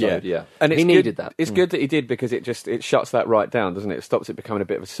episode. Yeah. And he needed that. It's good that he did, because it shuts that right down, doesn't it? It stops it becoming a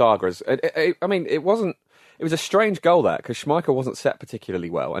bit of a saga. I mean, it was a strange goal, that, because Schmeichel wasn't set particularly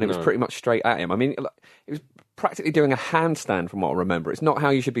well, and it was pretty much straight at him. I mean, it was practically doing a handstand, from what I remember. It's not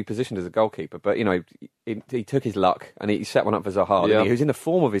how you should be positioned as a goalkeeper, but, you know, he took his luck, and he set one up for Zaha, who's in the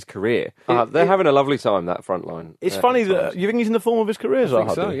form of his career. They're having a lovely time, that front line. It's funny that you think he's in the form of his career, Zaha? I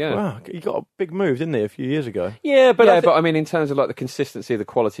think so, yeah. Wow, he got a big move, didn't he, a few years ago? Yeah, but I mean, in terms of like the consistency of the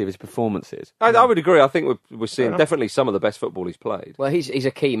quality of his performances, I would agree. I think we're seeing definitely some of the best football he's played. Well, he's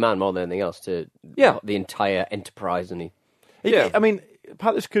a key man more than anything else to the entire enterprise, and I mean,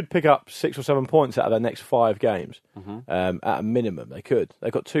 Palace could pick up 6 or 7 points out of their next 5 games. At a minimum, they could.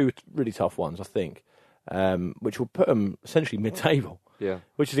 They've got 2 really tough ones, I think, which will put them essentially mid-table. Yeah,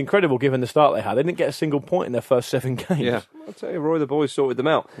 which is incredible given the start they had. They didn't get a single point in their first 7 games. Yeah. I'll tell you, Roy, the boys sorted them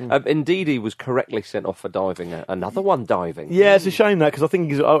out. Indeed, he was correctly sent off for diving. Another one diving. Yeah, it's a shame that, because I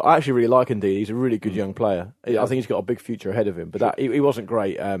think I actually really like Indeed. He's a really good young player. I think he's got a big future ahead of him. But he wasn't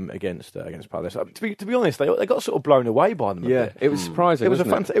great against Palace. To be honest, they got sort of blown away by them. Yeah, it was surprising.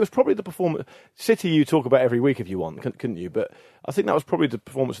 It was probably the performance. City you talk about every week if you want, couldn't you? But I think that was probably the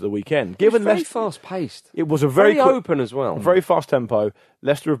performance of the weekend. Given very fast paced. It was a very open as well. Very fast tempo.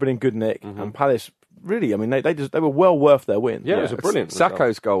 Leicester have been in good nick, and Palace. Really, I mean, they were well worth their win. Yeah, it was a brilliant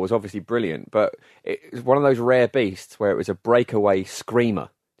Sakho's goal was obviously brilliant, but it was one of those rare beasts where it was a breakaway screamer.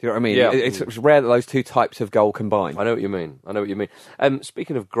 Do you know what I mean? Yeah. It's rare that those two types of goal combine. I know what you mean.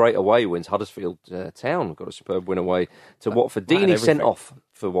 Speaking of great away wins, Huddersfield Town got a superb win away to Watford. Deeney sent off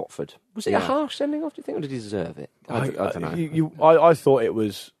for Watford. Was it a harsh sending off, do you think, or did he deserve it? I don't know. I thought it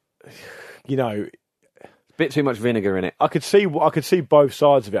was, bit too much vinegar in it. I could see both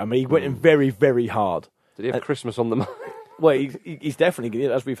sides of it. I mean, he went in very, very hard. Did he have Christmas on the mind? Well, he's definitely,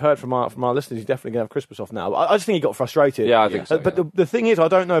 as we've heard from our listeners, he's definitely going to have Christmas off now. I just think he got frustrated. Yeah, I think so. But the thing is, I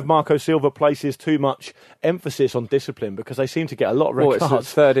don't know if Marco Silva places too much emphasis on discipline, because they seem to get a lot of red cards.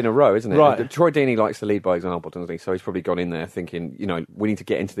 It's third in a row, isn't it? Right. Troy Deeney likes to lead by example, doesn't he? So he's probably gone in there thinking, we need to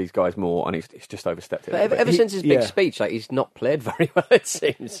get into these guys more, and he's just overstepped it. But ever since his big speech, he's not played very well, it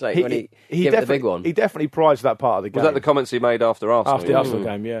seems. When he gave the big one. He definitely prized that part of the game. Was that the comments he made after Arsenal? After the Arsenal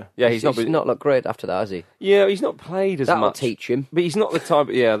game, yeah. Yeah, he's not looked great after that, has he? Yeah, he's not played as That'll much. teach him. But he's not the type.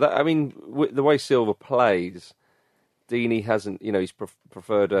 The way Silva plays, Deeney hasn't. He's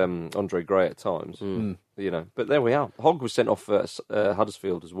preferred Andre Gray at times. But there we are. Hogg was sent off for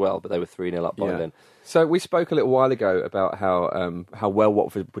Huddersfield as well, but they were 3-0 up by then. So we spoke a little while ago about how well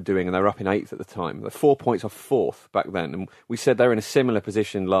Watford were doing, and they were up in 8th at the time. They're 4 points off 4th back then, and we said they were in a similar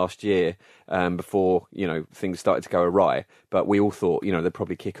position last year before things started to go awry. But we all thought they'd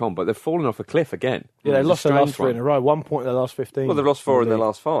probably kick on, but they've fallen off a cliff again. Yeah, they lost their last 3 in a row. 1 point in their last 15. Well, they've lost 4 in their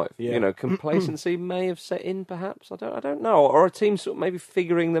last 5. Yeah. Complacency may have set in, perhaps. I don't know, or a team sort of maybe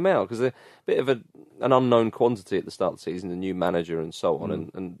figuring them out, because they're a bit of an unknown quantity at the start of the season, a new manager and so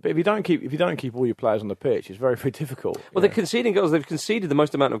on. But if you don't keep all your players on the pitch, it's very, very difficult. Well, they're conceding goals. They've conceded the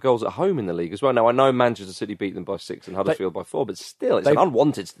most amount of goals at home in the league as well. Now, I know Manchester City beat them by 6 and Huddersfield by 4, but still, it's an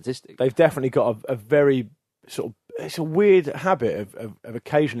unwanted statistic. They've definitely got a very it's a weird habit of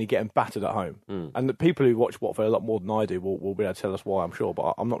occasionally getting battered at home. And the people who watch Watford a lot more than I do will be able to tell us why, I'm sure,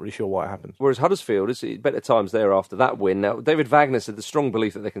 but I'm not really sure why it happens. Whereas Huddersfield, it's better times there after that win. Now, David Wagner said the strong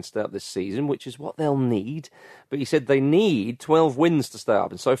belief that they can stay up this season, which is what they'll need, but he said they need 12 wins to stay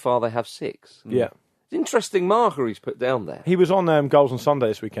up, and so far they have 6. Yeah. Interesting marker he's put down there. He was on Goals on Sunday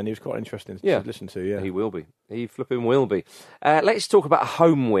this weekend. He was quite interesting to listen to. Yeah, he will be. He flipping will be. Let's talk about a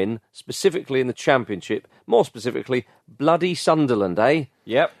home win, specifically in the Championship. More specifically, bloody Sunderland, eh?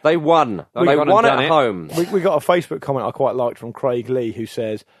 Yep. They won. They won at home. We got a Facebook comment I quite liked from Craig Lee, who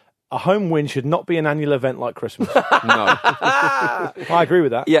says, a home win should not be an annual event like Christmas. No. I agree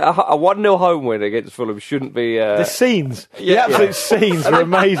with that. Yeah, a 1-0 home win against Fulham shouldn't be... The scenes. The absolute scenes are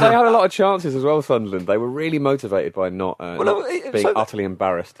amazing. They had a lot of chances as well, Sunderland. They were really motivated by not being utterly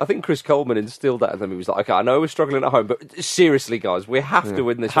embarrassed. I think Chris Coleman instilled that in them. He was like, okay, I know we're struggling at home, but seriously, guys, we have to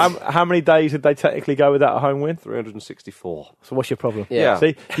win this. How many days did they technically go without a home win? 364. So what's your problem? Yeah.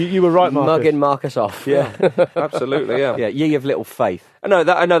 See, you were right, Marcus. Mugging Marcus off. Yeah. Absolutely, yeah. Yeah, ye of little faith. I know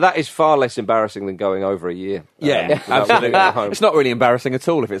that is far less embarrassing than going over a year. Absolutely. It's not really embarrassing at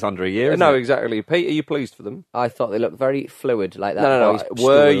all if it's under a year. No, exactly. Pete, are you pleased for them? I thought they looked very fluid like that. No.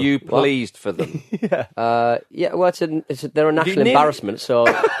 Were you pleased for them? Well, they're a national embarrassment, so...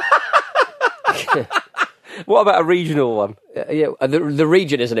 What about a regional one? The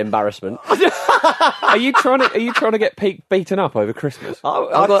region is an embarrassment. Are you trying to get Pete beaten up over Christmas?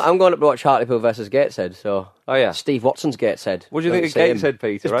 I'm going up to watch Hartlepool versus Gateshead. So, Steve Watson's Gateshead. What do you think of Gateshead,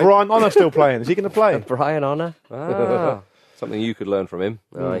 Peter? Is Brian Honour still playing? Is he going to play? Brian Honour. Something you could learn from him.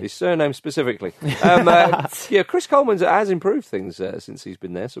 His surname specifically. Chris Coleman has improved things since he's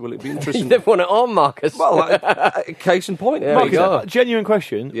been there, so will it be interesting? They've won it on, Marcus. Well, case in point. Marcus, genuine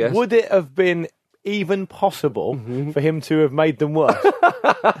question. Yes. Would it have been even possible for him to have made them worse?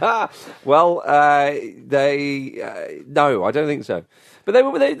 Well, no, I don't think so. But they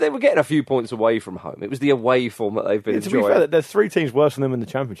were getting a few points away from home. It was the away form that they've been enjoying. To be fair, there's 3 teams worse than them in the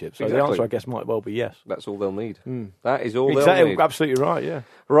Championship, so the answer, I guess, might well be yes. That's all they'll need. That is all they'll need. Absolutely right, yeah.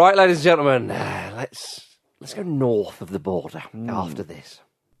 Right, ladies and gentlemen, let's go north of the border after this.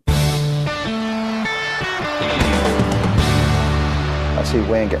 I see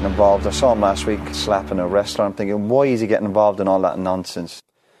Wayne getting involved. I saw him last week slapping a wrestler. I'm thinking, why is he getting involved in all that nonsense?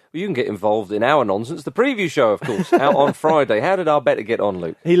 Well, you can get involved in our nonsense. The preview show, of course, out on Friday. How did our better get on,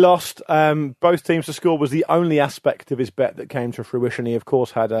 Luke? He lost. Both teams to score was the only aspect of his bet that came to fruition. He, of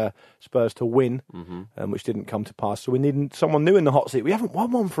course, had Spurs to win, which didn't come to pass. So we need someone new in the hot seat. We haven't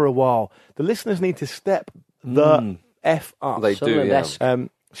won one for a while. The listeners need to step the F up. They do, yeah.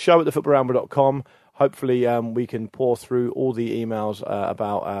 Show at thefootballramble.com. Hopefully we can pour through all the emails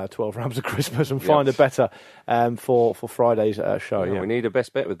about 12 Rams of Christmas and find a better for Friday's show. Yeah, we need a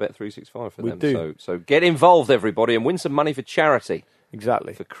best bet with Bet365 for them. We do. So get involved, everybody, and win some money for charity.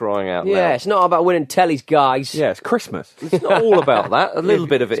 Exactly. For crying out loud. Yeah, it's not about winning tellies, guys. Yeah, it's Christmas. It's not all about that. A little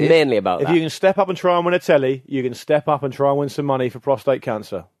bit of it It's is. mainly about If that. you can step up and try and win a telly, you can step up and try and win some money for prostate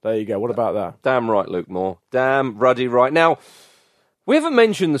cancer. There you go. What about that? Damn right, Luke Moore. Damn ruddy right. Now, we haven't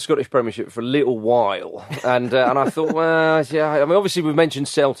mentioned the Scottish Premiership for a little while, and I thought, well, yeah. I mean, obviously we've mentioned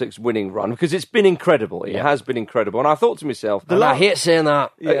Celtic's winning run because it's been incredible. It has been incredible, and I thought to myself, I hate saying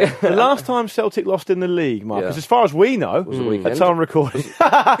that. The last time Celtic lost in the league, Marcus, as far as we know, at time recording,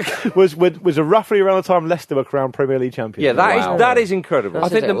 was roughly around the time Leicester were crowned Premier League champions. Yeah, that is incredible. I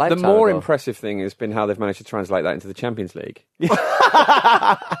think the lifetime more ago. impressive thing has been how they've managed to translate that into the Champions League.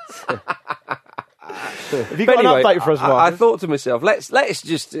 Have you got an update for us, Marcus? I thought to myself, let's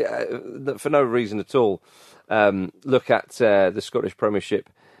just, for no reason at all, look at the Scottish Premiership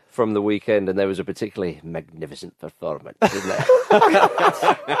from the weekend, and there was a particularly magnificent performance, wasn't there?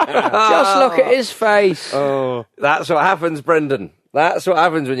 Just look at his face. Oh, that's what happens, Brendan. That's what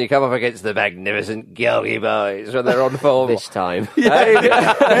happens when you come up against the magnificent Gelgy boys when they're on form. This time.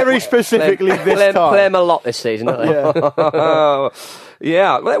 Very specifically this time. Play them a lot this season, don't they?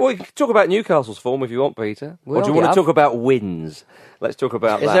 Yeah, well, we can talk about Newcastle's form if you want, Peter. Or do you want to talk about wins? Let's talk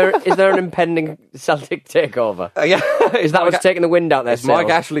about that. Is there an impending Celtic takeover? Yeah, Is that what's taking the wind out there? It's Mike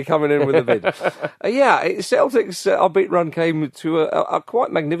Ashley coming in with a bid. Celtic's unbeat run came to a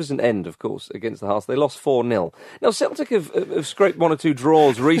quite magnificent end, of course, against the Hearts. They lost 4-0. Now, Celtic have scraped one or two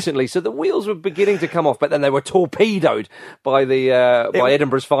draws recently, so the wheels were beginning to come off, but then they were torpedoed by by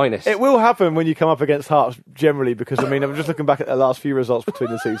Edinburgh's finest. It will happen when you come up against Hearts generally, because, I mean, I'm just looking back at the last few results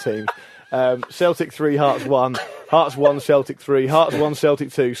between the two teams. Celtic 3, Hearts 1, Hearts 1, Celtic 3, Hearts 1,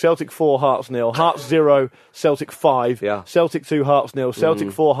 Celtic 2, Celtic 4, Hearts 0, Hearts 0, Celtic 5, Celtic 2, Hearts 0,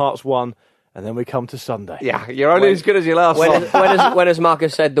 Celtic 4, Hearts 1, and then we come to Sunday. Yeah, you're only as good as your last one. When, as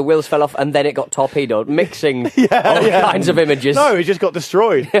Marcus said, the wheels fell off and then it got torpedoed, mixing all kinds of images. No, it just got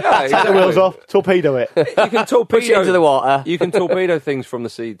destroyed. Yeah, Take the wheels off, torpedo it. You can torpedo Push it into the water. You can torpedo things from the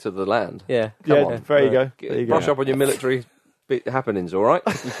sea to the land. Yeah, There you go. There you go. Brush up on your military happenings, all right?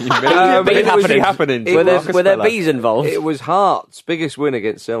 happenings. Were there bees involved? It was Hearts' biggest win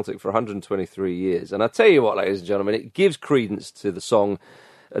against Celtic for 123 years. And I tell you what, ladies and gentlemen, it gives credence to the song.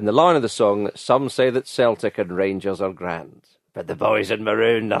 And the line of the song, some say that Celtic and Rangers are grand, but the boys in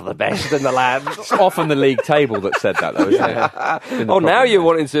maroon are the best in the land. It's often the league table that said that, though, isn't it? Oh, now you're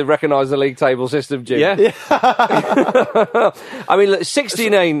wanting to recognise the league table system, Jim. Yeah. I mean, look,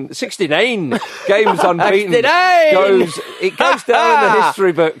 69 games unbeaten. It goes down in the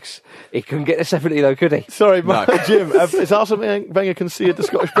history books. He couldn't get to 70, though, could he? Sorry, Jim, is Arsene Wenger conceded the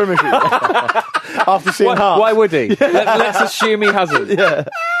Scottish Premiership after seeing Hearts? Why would he? Let's assume he hasn't. Yeah.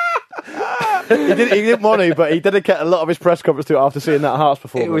 He didn't want to, but he dedicated a lot of his press conference to it after seeing that Hearts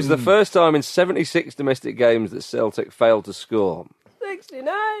performance. It was the first time in 76 domestic games that Celtic failed to score.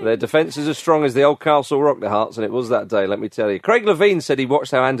 69. Their defence is as strong as the old Castle Rock, the Hearts, and it was that day, let me tell you. Craig Levein said he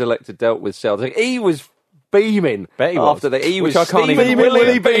watched how Anderlecht had dealt with Celtic. He was beaming after that. He was Stephen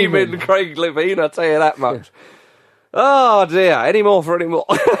beaming, Craig Levein, I'll tell you that much. Oh dear, any more for any more?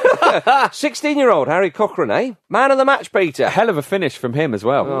 16-year-old Harry Cochrane, man of the match, Peter. A hell of a finish from him as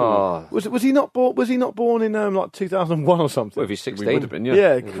well. Oh. Was he not born in like 2001 or something? Well, if he's 16, he would have been.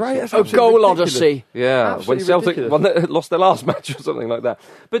 Yeah, great. A goal odyssey. Yeah, Absolutely when Celtic ridiculous. lost their last match or something like that.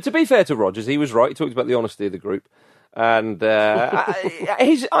 But to be fair to Rodgers, he was right. He talked about the honesty of the group. And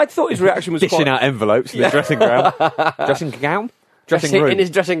I thought his reaction was dishing out envelopes in the dressing room. Dressing room. In his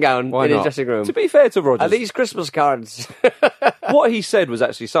dressing gown. Why in not? his dressing room. To be fair to Rodgers, Are these Christmas cards? what he said was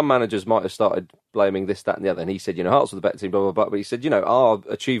actually some managers might have started blaming this, that and the other. And he said, Hearts were the better team, blah, blah, blah. But he said, our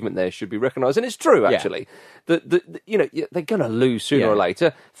achievement there should be recognised. And it's true, actually. They're going to lose sooner or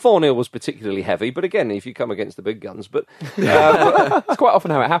later. 4-0 was particularly heavy. But again, if you come against the big guns. But it's quite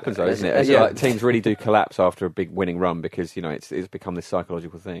often how it happens, though, isn't it? Yeah. Like, teams really do collapse after a big winning run because, it's become this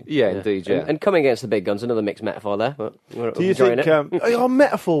psychological thing. Yeah, indeed, yeah. And coming against the big guns, another mixed metaphor there. But we're Do you enjoying think you're a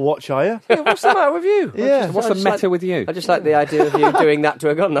metaphor watch, are you? Yeah, what's the matter with you? Yeah. What's the meta with you? I just like the idea of you doing that to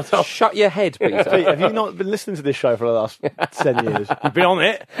a gun, that's all. Shut your head, Peter. Pete, have you not been listening to this show for the last 10 years? You've been on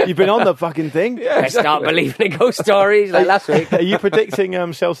it. You've been on the fucking thing. I start believing in ghost stories like last week. Are you predicting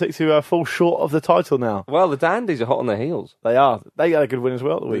Celtic to fall short of the title now? Well, the Dandies are hot on their heels. They are. They got a good win as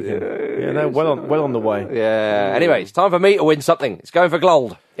well at the weekend. Yeah, they're well on the way. Yeah. Anyway, it's time for me to win something. It's going for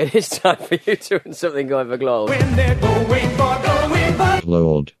gold. It is time for you to win something going for gold.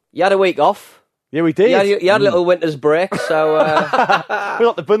 Lord. You had a week off. Yeah, we did. You had a little winter's break, so... We're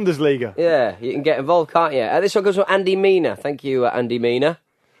like the Bundesliga. Yeah, you can get involved, can't you? This one goes from Andy Mina. Thank you, Andy Mina.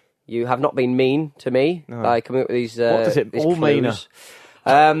 You have not been mean to me by coming up with these What does it all mean?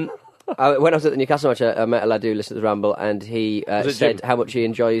 When I was at the Newcastle match, I met a lad who listened to the Ramble, and he said how much he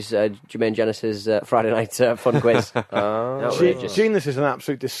enjoys Jermaine Genis's Friday night fun quiz. Outrageous. Genius is an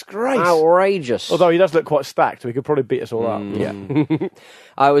absolute disgrace. Outrageous. Although he does look quite stacked, so he could probably beat us all up. Yeah.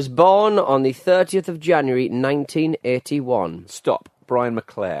 I was born on the 30th of January, 1981. Stop. Brian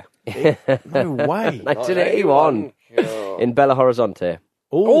McClare. No way. 1981 in Belo Horizonte.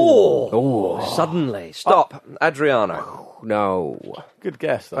 Oh, suddenly. Stop. Adriano. No. Good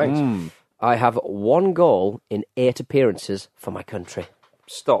guess. Thanks. I have 1 goal in 8 appearances for my country.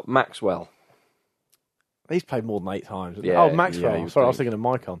 Stop. Maxwell. He's played more than 8 times. Yeah, Oh, Maxwell. yeah, Sorry, I was thinking of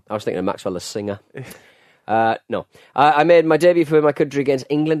Maicon. I was thinking of Maxwell, the singer. No. I made my debut for my country against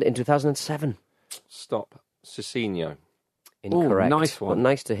England in 2007. Stop. Cicinho. Incorrect. Ooh, nice one. But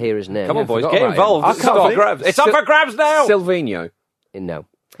nice to hear his name. Come on, boys. forgot Get about involved. him. It's up for grabs. It's up for grabs now. Silvino. No.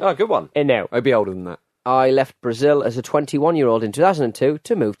 Oh, good one. No. I'd be older than that. I left Brazil as a 21-year-old in 2002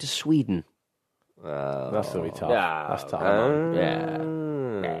 to move to Sweden. That's going to be tough. Yeah. That's tough.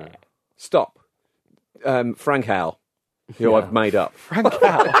 Yeah. Stop. Frank Howell, who I've made up. Frank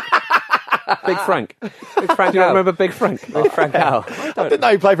Howell. Big Frank. Big Frank Do you Howell. remember Big Frank? Big Frank Howell. I didn't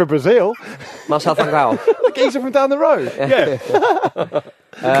know he played for Brazil. Marcel Frank Howell. The geezer from down the road. Yeah.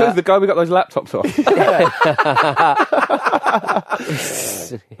 The guy we got those laptops off.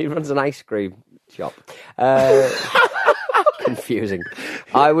 He runs an ice cream shop. Confusing.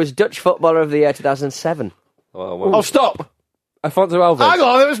 I was Dutch Footballer of the Year 2007. Oh, stop. Alfonso Alves. Hang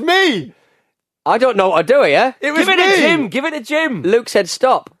on, it was me. I don't know what to do here. It was Give it me. to Jim. Give it to Jim. Luke said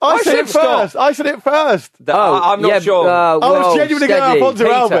stop. I said it stop. first. I said it first. I'm not sure. I was genuinely going to Alfonso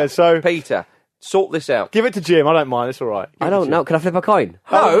Alves, so Peter, sort this out. give it to Jim. I don't mind. It's all right. I don't know. Can I flip a coin?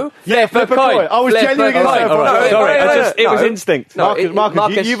 No. Yeah, flip a coin. I was Flip genuinely a going to say coin. Alfonso No, Alves. Sorry, no, it was no. instinct. No,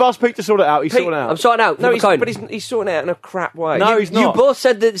 Marcus, you've asked Pete to sort it out. He's sorting it out. I'm sorting out. Flip a coin. He's sorting it out in a crap way. No, he's not. You both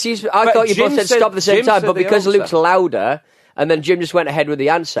said that. I thought you Jim both said said- stop at the same Jim time, said but the because answer. Luke's louder, and then Jim just went ahead with the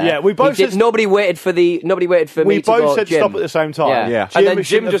answer. Yeah, we both said- Nobody waited for me We to go. both said Jim. stop at the same time. Yeah. Yeah. And then Jim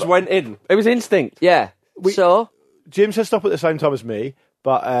shouldn't just have- went in. It was instinct. Yeah. So Jim said stop at the same time as me,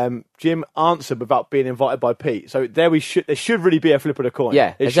 but Jim answered without being invited by Pete. So there should really be a flip of the coin.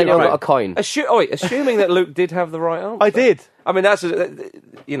 yeah, It has should- anyone right. got a coin? Assuming that Luke did have the right answer. I did. I mean, that's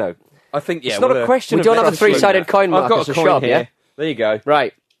I think, it's not a question. We of don't have a trust, Luke. three-sided coin, I've Marcus. got a a coin shop, here. yeah. There you go.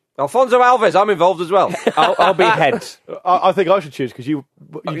 Right. Alfonso Alves, I'm involved as well. I'll be heads. I think I should choose because you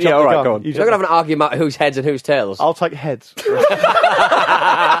jumped yeah, all the right, gun. go on. You You're not going to have an argument about whose heads and whose tails. I'll take heads. Go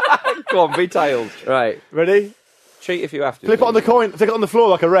on, be tails. Right. Ready? Cheat if you have to. Flip it on the coin. Take it on the floor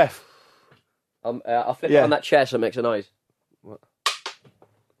like a ref. I'll flip it Yeah. on that chair so it makes a noise.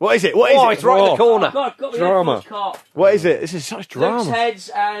 What is it? What is Oh, it? it's right in the corner. God, got me Drama. What is it? This is such drama. heads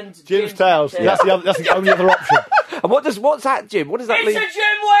and Jim's tails. That's the only other option. And what's that, Jim? What does that leave? Jim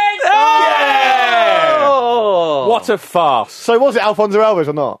win! Oh! What a farce. So was it Alfonso Alves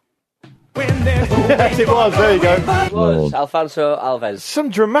or not? Yes, it was. There you go. Was Alfonso Alves. Some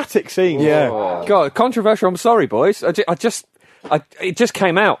dramatic scenes. Yeah. God, controversial. I'm sorry, boys. It just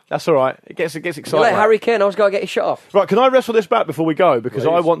came out. That's all right. It gets You exciting. let Harry Kane, I was going to get his shot off. Right, can I wrestle this back before we go? Because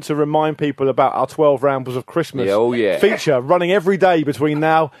I want to remind people about our 12 Rambles of Christmas feature running every day between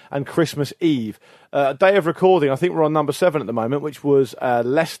now and Christmas Eve. Day of recording, I think we're on number 7 at the moment, which was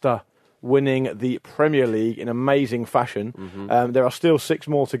Leicester winning the Premier League in amazing fashion. Mm-hmm. There are still 6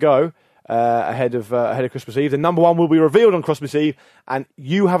 more to go ahead of Christmas Eve. The number 1 will be revealed on Christmas Eve, and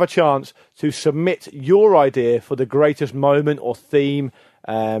you have a chance to submit your idea for the greatest moment or theme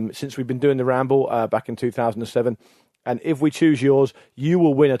since we've been doing the Ramble back in 2007. And if we choose yours, you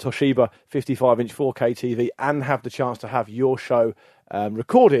will win a Toshiba 55-inch 4K TV and have the chance to have your show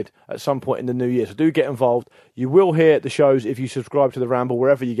recorded at some point in the new year. So do get involved. You will hear the shows if you subscribe to the Ramble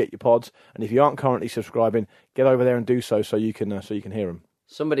wherever you get your pods. And if you aren't currently subscribing, get over there and do so you can hear them.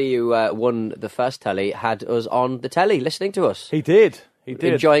 Somebody who won the first telly had us on the telly listening to us. He did.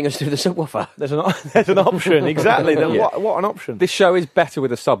 Enjoying us through the subwoofer. There's an option, exactly. What an option. This show is better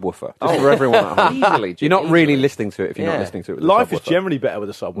with a subwoofer. Just for everyone at home. Easily. You're not really listening to it if you're not listening to it with a subwoofer. Life is generally better with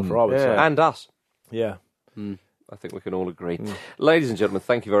a subwoofer, I would say. And us. Yeah. I think we can all agree. Ladies and gentlemen,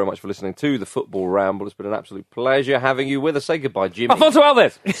 thank you very much for listening to the Football Ramble. It's been an absolute pleasure having you with us. Say goodbye, Jimmy. Alfonso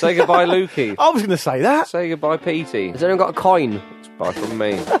Alves! Say goodbye, Lukey. I was going to say that. Say goodbye, Petey. Has anyone got a coin? It's bye from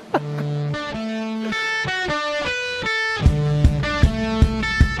me.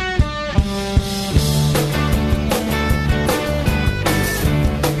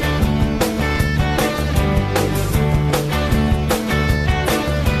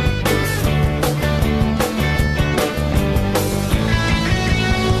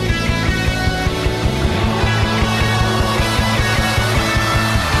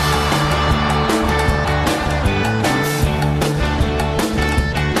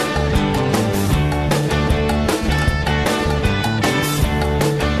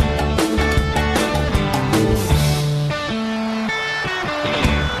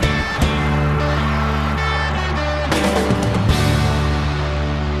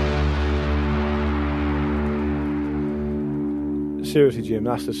 Seriously, Jim,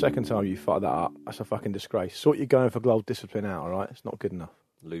 that's the second time you fucked that up. That's a fucking disgrace. Sort your going for goal discipline out, all right? It's not good enough.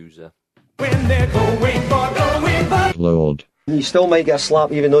 Loser. When they're going for Lord. You still might get a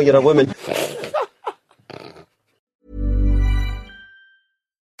slap even though you're a woman.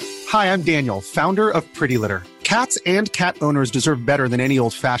 Hi, I'm Daniel, founder of Pretty Litter. Cats and cat owners deserve better than any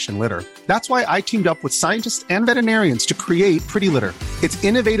old-fashioned litter. That's why I teamed up with scientists and veterinarians to create Pretty Litter. Its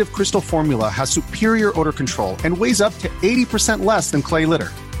innovative crystal formula has superior odor control and weighs up to 80% less than clay litter.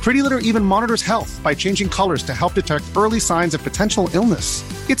 Pretty Litter even monitors health by changing colors to help detect early signs of potential illness.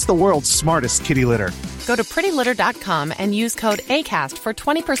 It's the world's smartest kitty litter. Go to prettylitter.com and use code ACAST for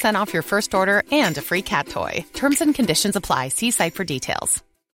 20% off your first order and a free cat toy. Terms and conditions apply. See site for details.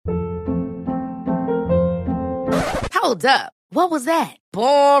 Hold up. What was that?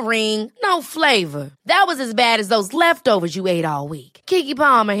 Boring. No flavor. That was as bad as those leftovers you ate all week. Keke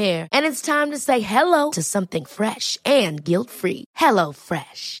Palmer here, and it's time to say hello to something fresh and guilt-free. Hello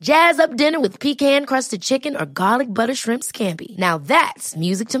Fresh. Jazz up dinner with pecan-crusted chicken or garlic butter shrimp scampi. Now that's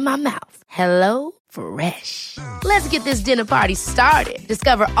music to my mouth. Hello Fresh. Let's get this dinner party started.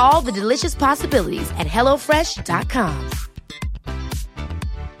 Discover all the delicious possibilities at HelloFresh.com.